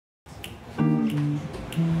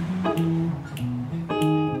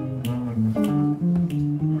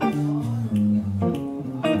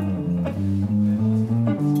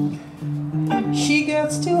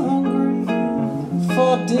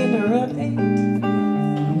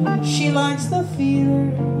She likes the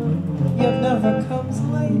theater, yet never comes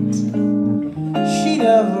late. She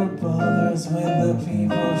never bothers with the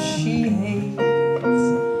people she hates.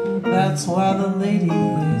 That's why the lady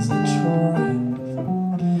is a tramp.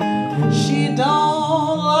 She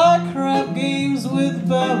don't like crap games with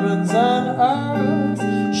barons and earls.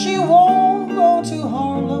 She won't go to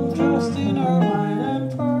Harlem dressed in ermine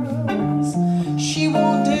and pearls. She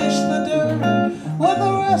won't dish the dirt with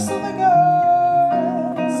the rest of the girls.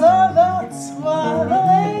 And that's why the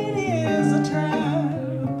lady is a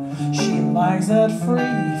tramp. She likes that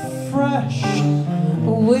free, fresh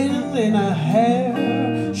wind in her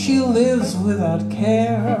hair. She lives without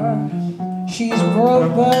care. She's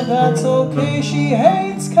broke, but that's okay. She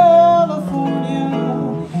hates California.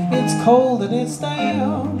 It's cold and it's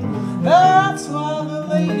damp. That's why the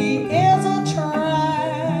lady is a tramp.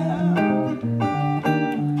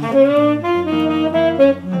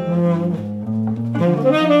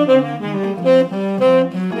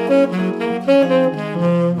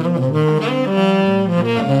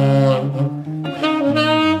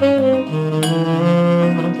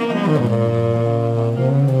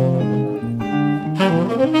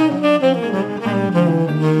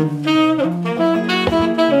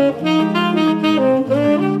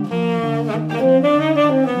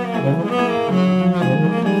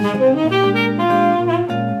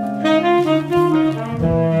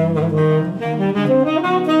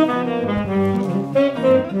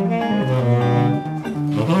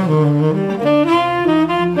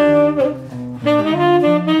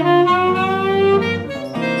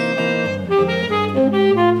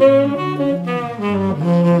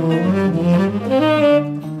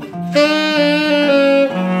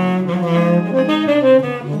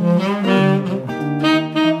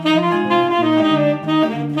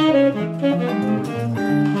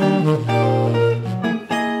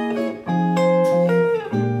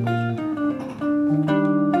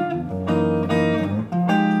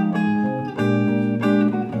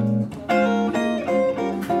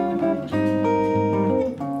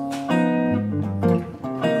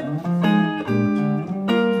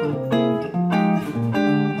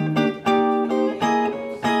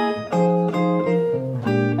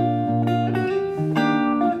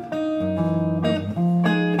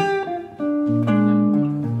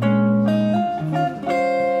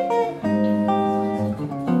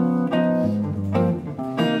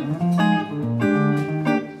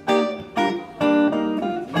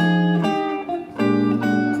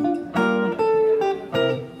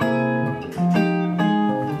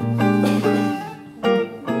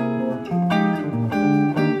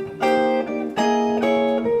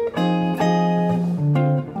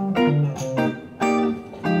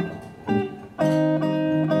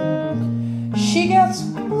 She gets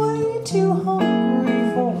way too hungry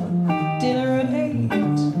for dinner at 8.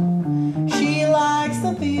 She likes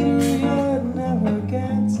the theater yet never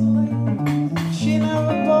gets late. She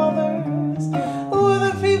never bothers with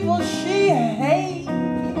the people she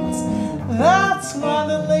hates. That's why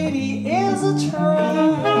the lady is a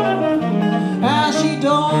tramp. And she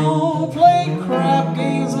don't play crap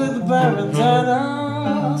games with barons and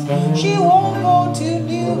earls. She won't go to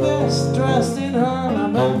New West dressed in her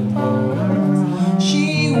lemon pearls.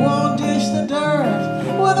 She won't dish the dirt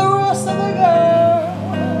with the rest of the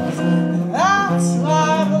girls. That's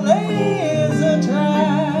why the lady is a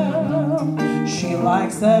tramp. She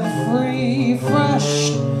likes that free,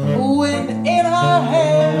 fresh wind in her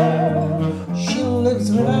hair. She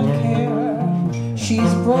lives without care.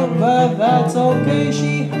 She's broke, but that's okay.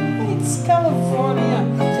 She hates California.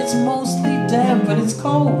 It's mostly damp and it's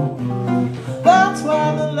cold. That's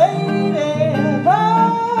why the lady,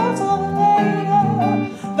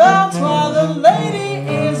 that's why the lady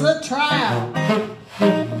is a tramp.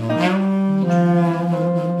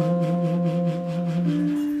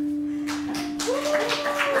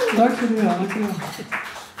 Dank jullie wel, dank jullie wel.